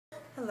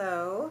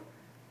Hello.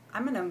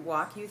 I'm going to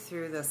walk you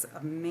through this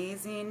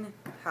amazing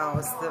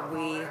house that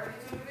we...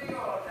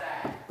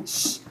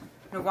 Shh!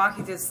 I'm going to walk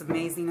you through this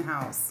amazing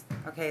house.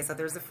 Okay, so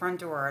there's the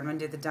front door. I'm going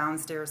to do the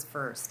downstairs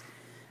first.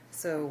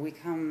 So we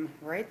come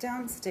right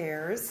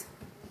downstairs.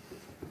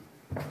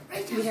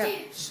 We have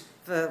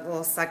the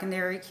little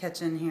secondary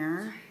kitchen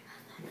here.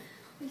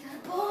 We got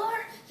a bar.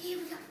 Yeah,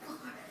 we got a bar.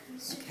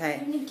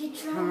 Okay,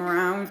 come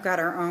around. We've got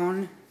our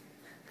own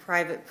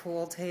private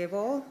pool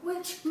table.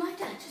 Which my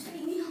dad just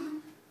made me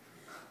on.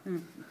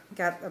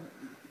 Got a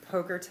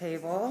poker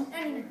table.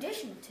 And in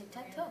addition,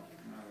 tic-tac-toe.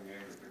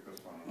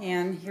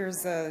 And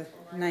here's a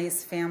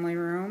nice family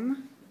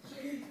room.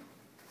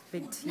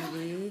 Big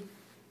TV,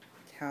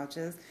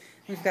 couches.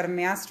 We've got a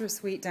master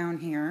suite down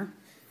here.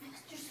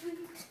 Master suite.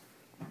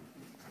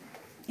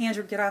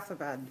 Andrew, get off the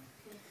bed.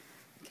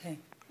 Okay.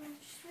 Master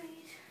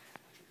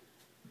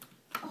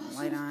suite.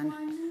 Light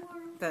on.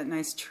 That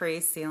nice tray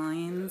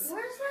ceilings.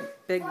 Where's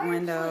that? Big fireplace?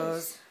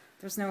 windows.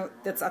 There's no,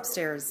 that's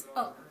upstairs.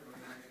 Oh.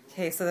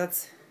 Okay, so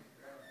that's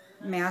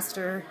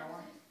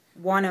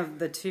one of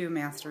the two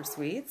master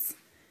suites.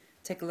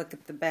 Take a look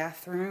at the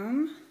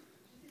bathroom.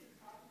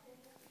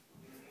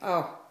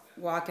 Oh,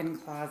 walk-in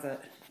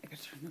closet. I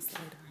gotta turn this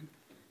light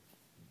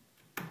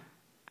on.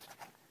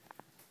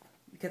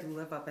 You could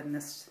live up in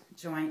this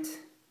joint.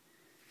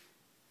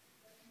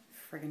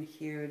 Friggin'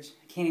 huge.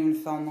 I can't even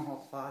film the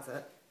whole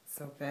closet. It's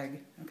so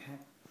big. Okay.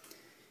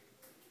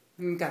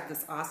 And we've got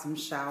this awesome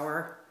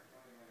shower.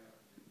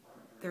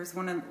 There's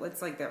one of,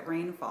 it's like that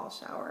rainfall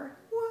shower.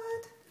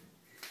 What?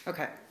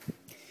 Okay.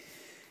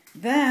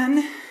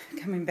 Then,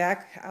 coming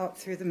back out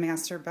through the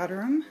master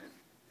bedroom.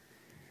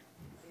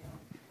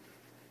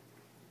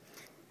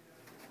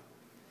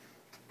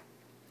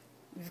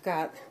 We've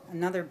got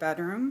another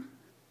bedroom.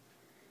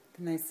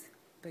 A nice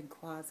big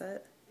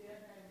closet.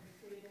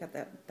 Got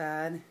that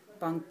bed,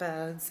 bunk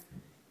beds.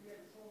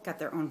 Got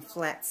their own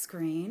flat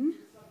screen.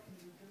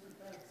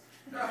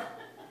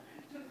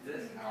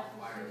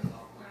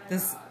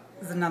 This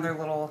is another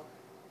little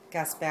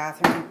guest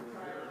bathroom.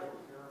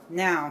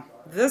 Now,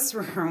 this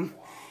room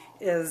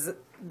is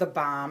the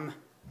bomb.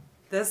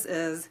 This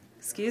is,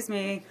 excuse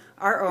me,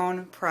 our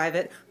own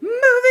private movie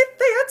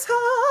theater.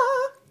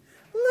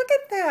 Look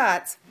at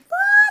that.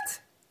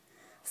 What?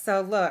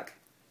 So look.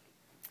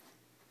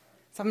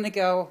 So I'm going to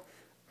go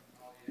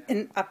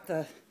up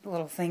the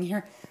little thing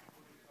here.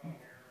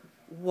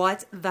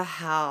 What the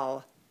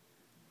hell?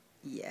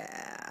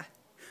 Yeah.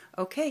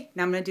 Okay,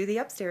 now I'm going to do the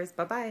upstairs.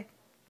 Bye-bye.